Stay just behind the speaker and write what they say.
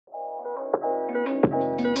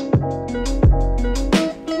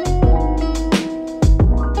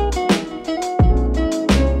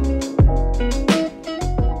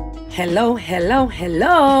Hello, hello,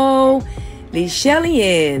 hello,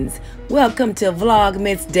 LiChellians. Welcome to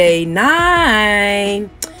Vlogmas Day 9.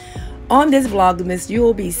 On this Vlogmas,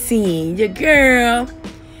 you'll be seeing your girl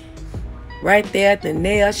right there at the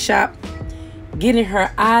nail shop, getting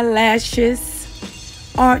her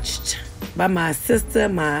eyelashes arched by my sister,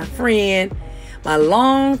 my friend, my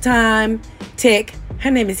longtime tech. Her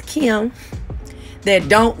name is Kim, that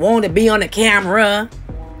don't want to be on the camera.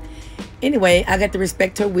 Anyway, I got to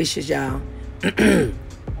respect her wishes, y'all.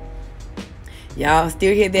 Y'all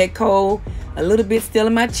still hear that cold a little bit still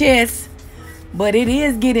in my chest, but it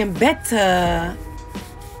is getting better.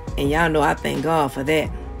 And y'all know I thank God for that.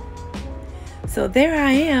 So there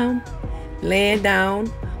I am, laying down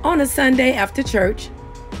on a Sunday after church,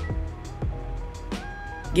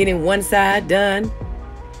 getting one side done,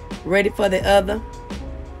 ready for the other.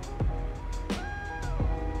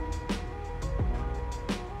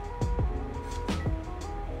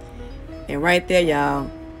 And right there, y'all,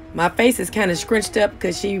 my face is kind of scrunched up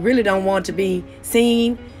because she really don't want to be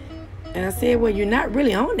seen. And I said, well, you're not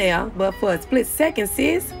really on there, but for a split second,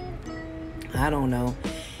 sis, I don't know.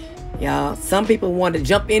 Y'all, some people want to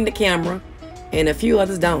jump in the camera and a few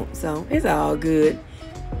others don't. So it's all good.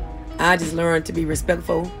 I just learned to be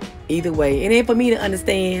respectful either way. It ain't for me to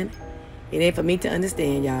understand. It ain't for me to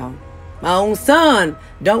understand, y'all. My own son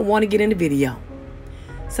don't want to get in the video.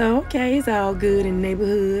 So, okay, it's all good in the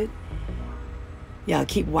neighborhood. Y'all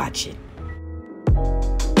keep watching.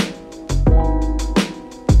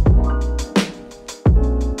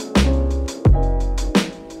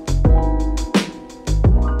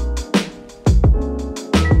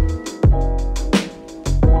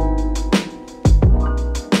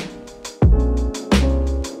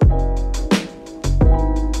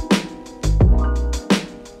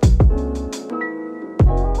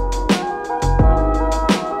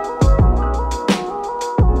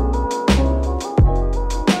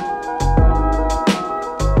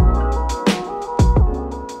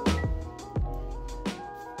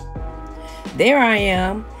 There I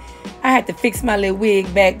am. I had to fix my little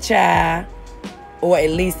wig back, child. Or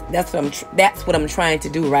at least that's what I'm trying to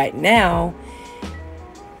do right now.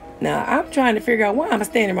 Now, I'm trying to figure out why I'm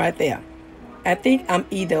standing right there. I think I'm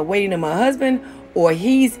either waiting on my husband or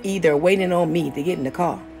he's either waiting on me to get in the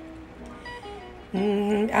car.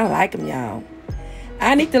 I like him, y'all.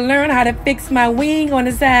 I need to learn how to fix my wing on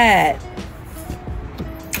the side.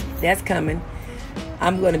 That's coming.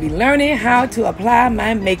 I'm going to be learning how to apply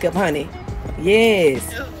my makeup, honey.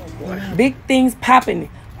 Yes, big things popping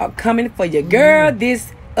are coming for your girl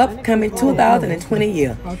this upcoming 2020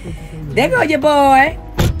 year. There go your boy.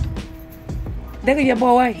 There go your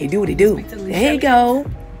boy. He do what he do. There you go.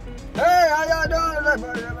 Hey, how y'all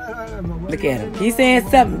doing? Look at him. He's saying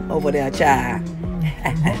something over there, child.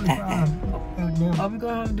 Are we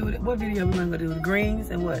going home and do it? What video are we going to do? The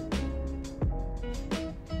greens and what?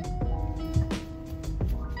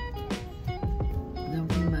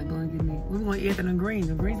 We're going to eat them greens.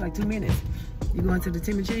 The greens like 2 minutes. You going to the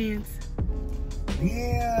Timmy Chans?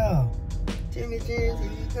 Yeah. Timmy Chans, here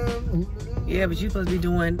you come. Yeah, but you're supposed to be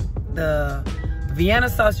doing the Vienna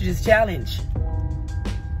sausages challenge.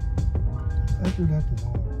 Let's do that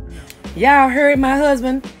tomorrow. Y'all heard my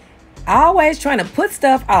husband always trying to put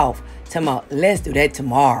stuff off. Tomorrow, let's do that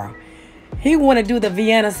tomorrow. He want to do the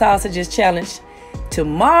Vienna sausages challenge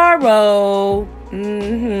tomorrow.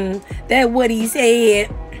 That's what he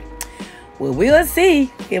said. Well, we'll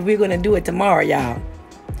see if we're going to do it tomorrow, y'all.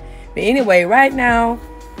 But anyway, right now,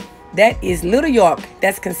 that is Little York.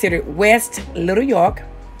 That's considered West Little York.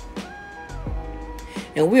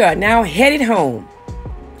 And we are now headed home,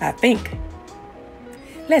 I think.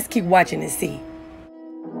 Let's keep watching and see.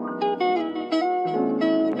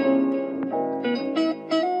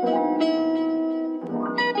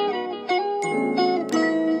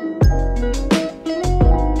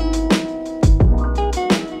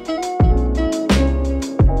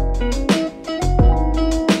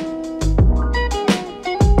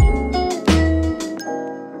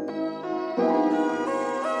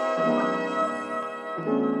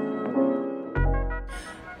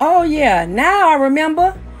 Oh yeah, now I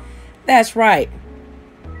remember. That's right.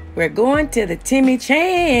 We're going to the Timmy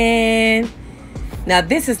Chan. Now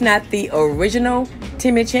this is not the original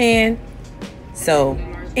Timmy Chan. So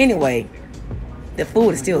anyway, the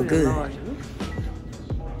food is still good.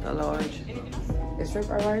 A large. It's shrimp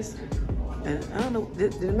fried rice. And I don't know,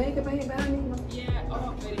 did the makeup man behind me? Yeah,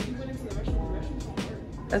 but if you went into the restroom won't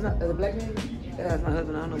work. That's not the black man? That's my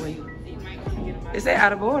husband, I don't know where he. You might come get him. Is that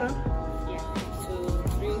out of order?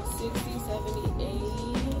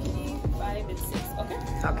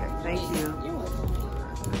 Okay, thank you. You're welcome.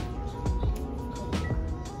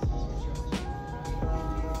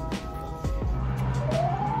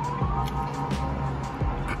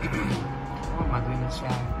 Oh my goodness,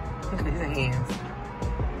 y'all. Look at these hands.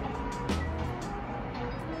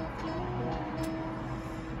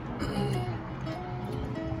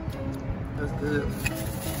 That's good.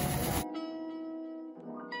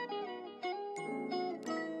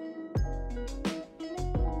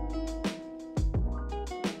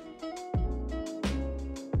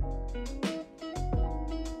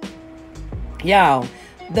 Y'all,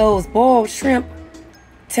 those boiled shrimp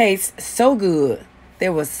taste so good. They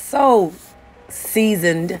were so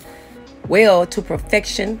seasoned well to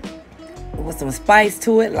perfection with some spice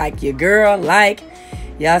to it, like your girl like.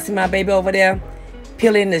 Y'all see my baby over there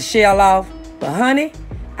peeling the shell off? But honey,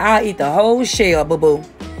 I'll eat the whole shell, boo-boo.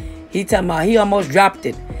 He talking about he almost dropped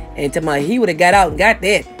it. And talking about he would have got out and got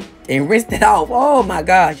that and rinsed it off. Oh my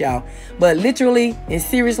gosh, y'all. But literally and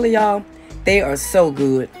seriously, y'all, they are so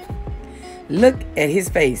good. Look at his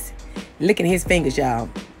face. Licking his fingers, y'all.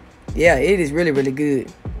 Yeah, it is really, really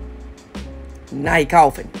good. Now he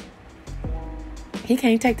coughing. He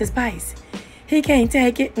can't take the spice. He can't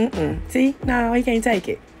take it. See? No, he can't take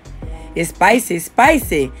it. It's spicy,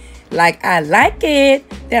 spicy. Like I like it.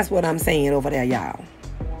 That's what I'm saying over there, y'all.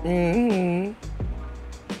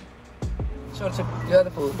 Show the other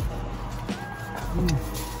food.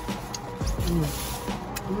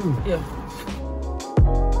 Yeah.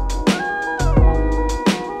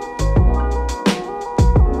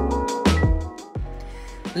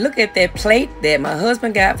 Look at that plate that my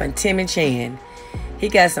husband got from Tim and Chan. He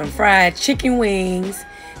got some fried chicken wings.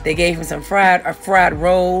 They gave him some fried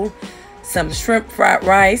roll, some shrimp fried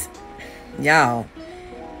rice. Y'all,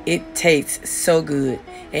 it tastes so good.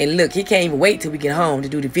 And look, he can't even wait till we get home to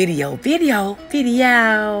do the video. Video.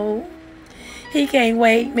 He can't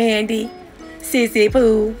wait, Mandy. Sissy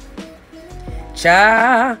Pooh.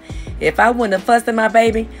 Child, if I wouldn't have fussed at my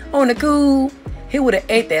baby on the cool, he would have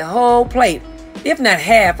ate that whole plate, if not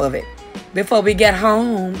half of it, before we got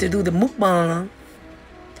home to do the mukbang.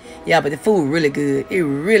 Yeah, but the food really good. It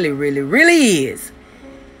really, really, really is.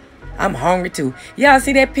 I'm hungry too. Y'all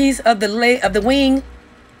see that piece of the wing?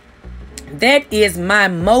 That is my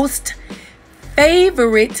most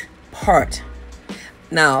favorite part.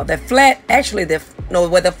 Now, the flat, actually, the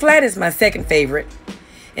flat is my second favorite.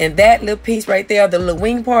 And that little piece right there, the little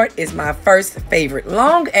wing part, is my first favorite.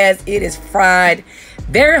 Long as it is fried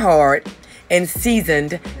very hard and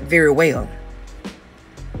seasoned very well.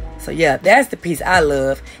 So yeah, that's the piece I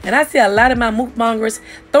love. And I see a lot of my mukbangers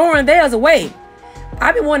throwing theirs away.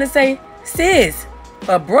 I be wanting to say, sis,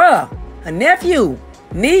 a bruh, a nephew,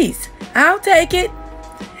 niece, I'll take it.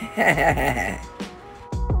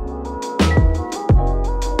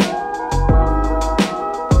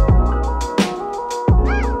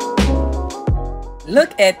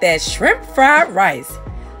 Look at that shrimp fried rice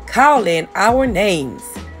calling our names.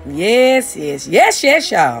 Yes,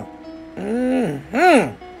 y'all.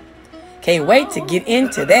 Can't wait to get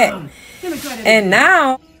into that. And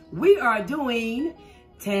now we are doing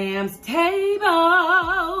Tam's table.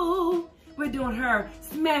 We're doing her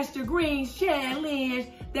Smash the Greens challenge.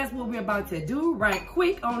 That's what we're about to do right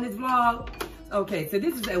quick on this vlog. Okay, so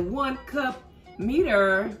this is a 1 cup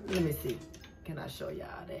meter. Let me see. Can I show y'all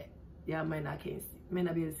that? Y'all may not be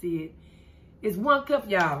able to see it. It's 1 cup,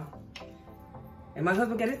 y'all. And my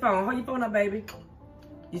husband got his phone. Hold your phone up, baby.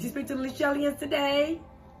 You should speak to the LiChellians today.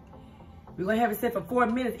 We're gonna have it set for 4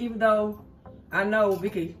 minutes, even though I know we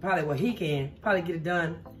could probably, well, he can probably get it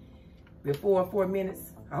done before 4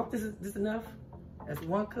 minutes. I hope this is enough. That's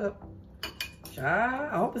 1 cup. Child,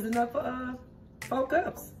 I hope it's enough for 4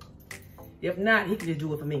 cups. If not, he can just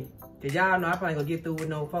do it for me. Cause y'all know I probably gonna get through with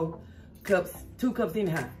no 4 cups, 2 cups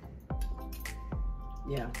anyhow.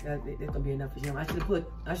 Yeah, that's gonna be enough for him. I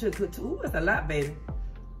should have put 2. Ooh, that's a lot, baby.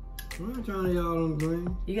 I'm trying to y'all on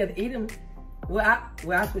green. You got to eat them. Well,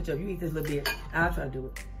 I'll switch up. You eat this little bit. I'll try to do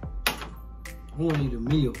it. I want to eat a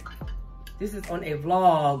meal. This is on a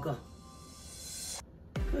vlog.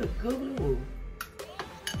 Good Google.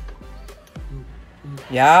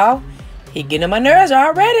 Y'all, he getting on my nerves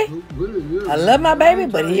already. I love my baby,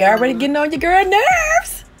 but he already getting on your girl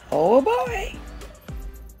nerves. Oh boy.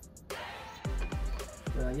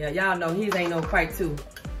 Yeah, y'all know his ain't no quite too.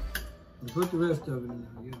 Put the rest of it in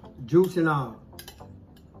there. Yeah. Juice and all.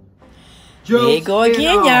 There you go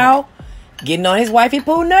again, y'all. Getting on his wifey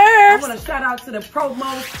poo nerves. I want to shout out to the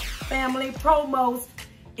Promost family. Promost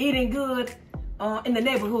eating good in the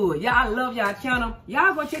neighborhood. Y'all, I love y'all channel.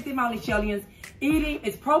 Y'all go check them out, LiChellians.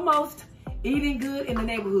 It's Promost eating good in the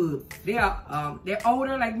neighborhood. They're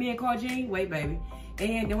older like me and Karl Gene. Wait, baby.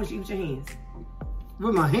 And then what you eat with your hands.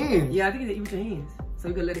 With my hands? Yeah, I think you eat with your hands. So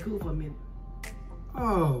you can let it cool for a minute.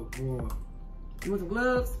 Oh, boy. You want some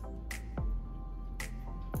gloves?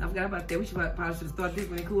 I forgot about that. We probably should have started this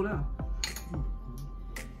when it cooled off.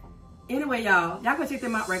 Anyway, y'all go check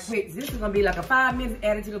them out right quick. This is gonna be like a 5 minutes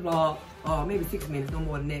added to the vlog, or maybe 6 minutes, no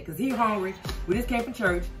more than that. Cause he hungry. We just came from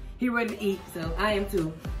church. He ready to eat, so I am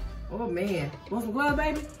too. Oh man, want some gloves,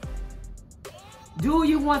 baby? Do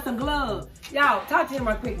you want some gloves? Y'all, talk to him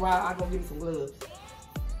right quick while I go give him some gloves.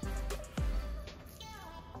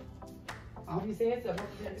 I hope you said something.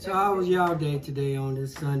 So how was y'all day today on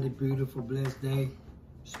this Sunday, beautiful, blessed day?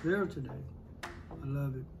 Spiritual day. I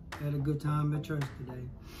love it. Had a good time at church today.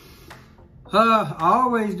 I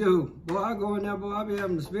always do. Boy, I go in there, boy, I be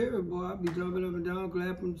having the spirit, boy. I be jumping up and down,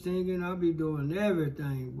 clapping, singing. I be doing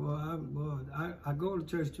everything, boy. I go to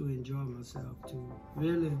church to enjoy myself, to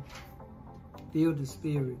really feel the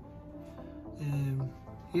spirit and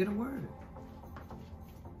hear the word.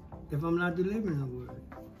 If I'm not delivering the word.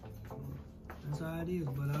 That's how it is.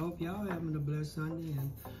 But I hope y'all having a blessed Sunday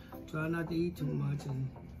and try not to eat too much and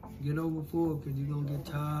get over full because you're going to get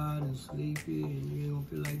tired and sleepy and you don't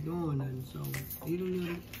feel like doing nothing. So eat a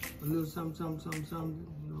little something,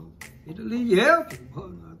 you know. It'll leave you healthy. Boy,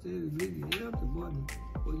 I said it'll leave you healthy, boy.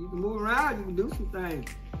 Well, you can move around, you can do some things.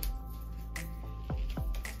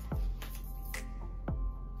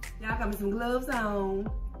 Y'all got me some gloves on.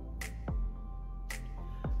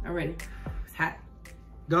 I'm ready. It's hot.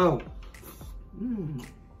 Go.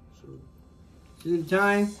 So, see the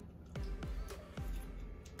time?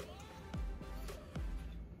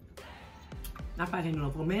 I probably can't do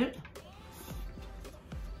it for a minute.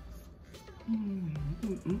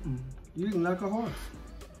 You eating like a horse.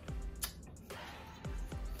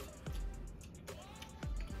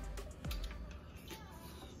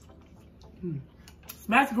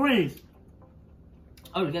 Smash the greens.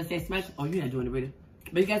 Oh, you gotta say smash. Oh, you're not doing it really.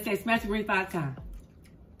 But you gotta say smash the greens 5 times.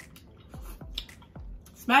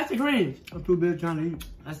 Smash the greens. I'm too busy trying to eat.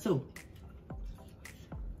 That's 2.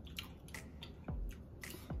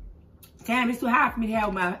 Damn, it's too hot for me to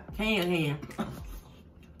have my hand.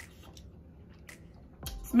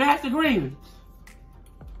 Smash the greens.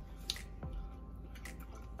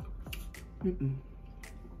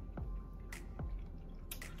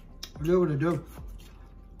 Do what it do.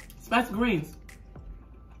 Smash the greens.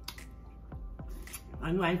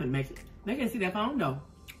 I knew I ain't gonna make it. They can't see that phone though.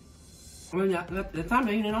 Well, the time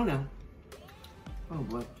ain't on now. Oh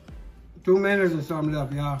boy. 2 minutes or something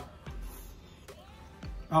left, y'all.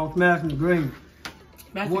 I was smashing the green.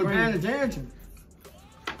 Smash the Wasn't paying greens. attention.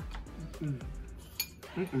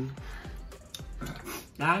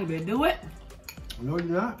 Now you better do it. No, you're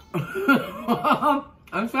not.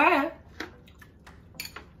 I'm trying.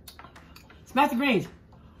 Smash the greens.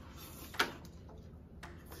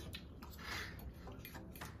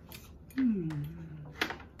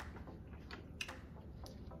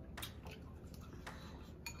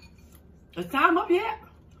 Is time up yet?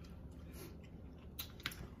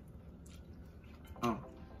 Oh.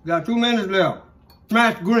 Got 2 minutes left.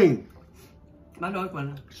 Smash the green. My dog's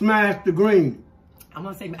running. Smash the green. I'm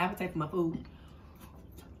gonna save my appetite for my food.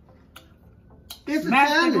 It's Smash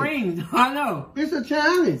a challenge. the greens. I know. It's a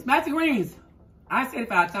challenge. Smash the greens. I said it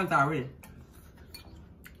 5 times already.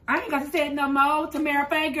 I ain't got to say it no more. Tamara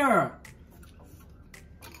Faye girl.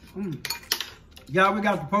 Yeah, we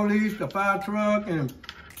got the police, the fire truck, and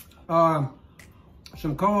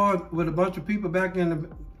some cars with a bunch of people back in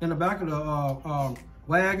the back of the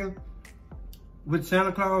wagon with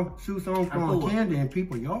Santa Claus suits on throwing candy in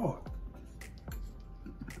people's yard.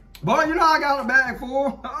 Boy, you know I got a bag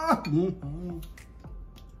full.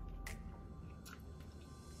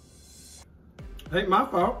 Ain't my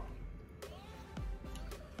fault.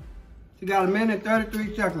 She got 1 minute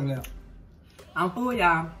 33 seconds left. I'm full,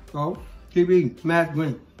 y'all. So, keep eating. Smash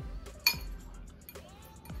green.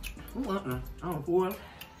 I'm full.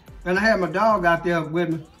 And I had my dog out there with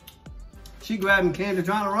me. She grabbing candy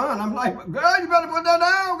trying to run. I'm like, girl, you better put that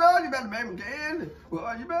down, girl. You better bring me candy.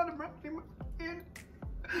 Boy, you better bring me candy.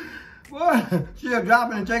 Boy, she'll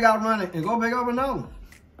drop it and take out running and go pick up another one.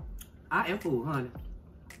 I am full, honey.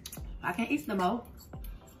 I can't eat no more.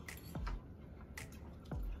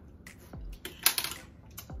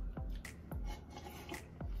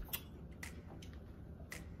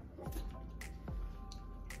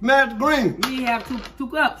 Smash green. You need to have two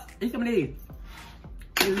cups. Eat some of these.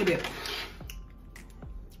 Hit a little bit.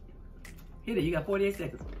 Hit it. You got 48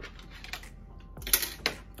 seconds.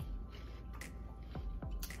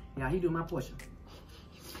 Yeah, he doing my portion.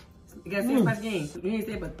 You gotta say smash the green. You ain't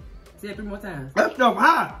say it, but say it 3 more times. That stuff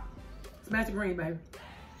hot. Smash the green, baby.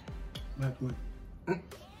 Smash green.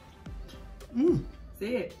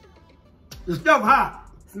 See it. The stuff hot.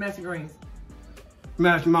 Smash the greens.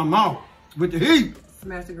 Smash my mouth with the heat.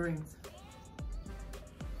 Smash the greens.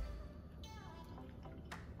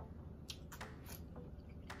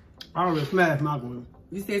 I already smashed my green.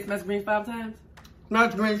 You said smash the greens 5 times?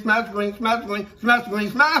 Smash the green, smash the green, smash the green, smash the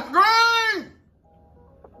green, smash the green!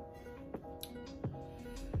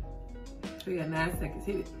 We got 9 seconds.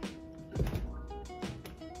 Hit it.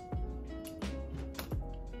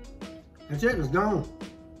 That's it, it's gone.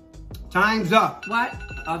 Time's up. What?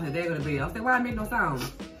 Okay, they're gonna be. I said, why I make no sound?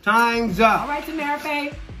 Time's All up. right, Tamara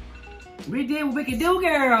Faye. We did what we could do,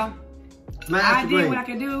 girl. Smash I the did green. what I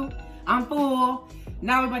could do. I'm full.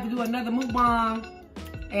 Now we're about to do another mukbang.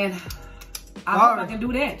 And I hope I can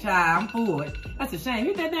do that, child. I'm full. That's a shame.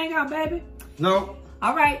 Get that thing out, baby. No.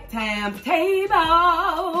 All right, TAMZ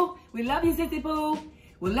table. We love you, Sissy Pooh.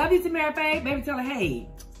 We love you, Tamara Faye. Baby, tell her, hey.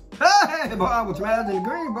 Hey, boy, I was smashing the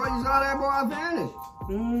green, boy. You saw that, boy, I finished.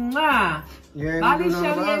 Mwah. You ain't Bye, gonna do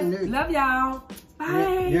nothing about it, LiChellians. nigga. Love y'all.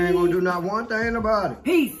 Bye. You ain't gonna do not one thing about it.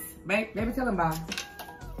 Peace. Baby, tell them bye.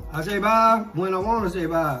 I say bye when I want to say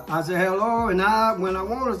bye. I say hello and I when I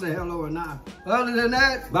want to say hello and I. Other than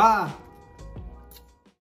that, bye.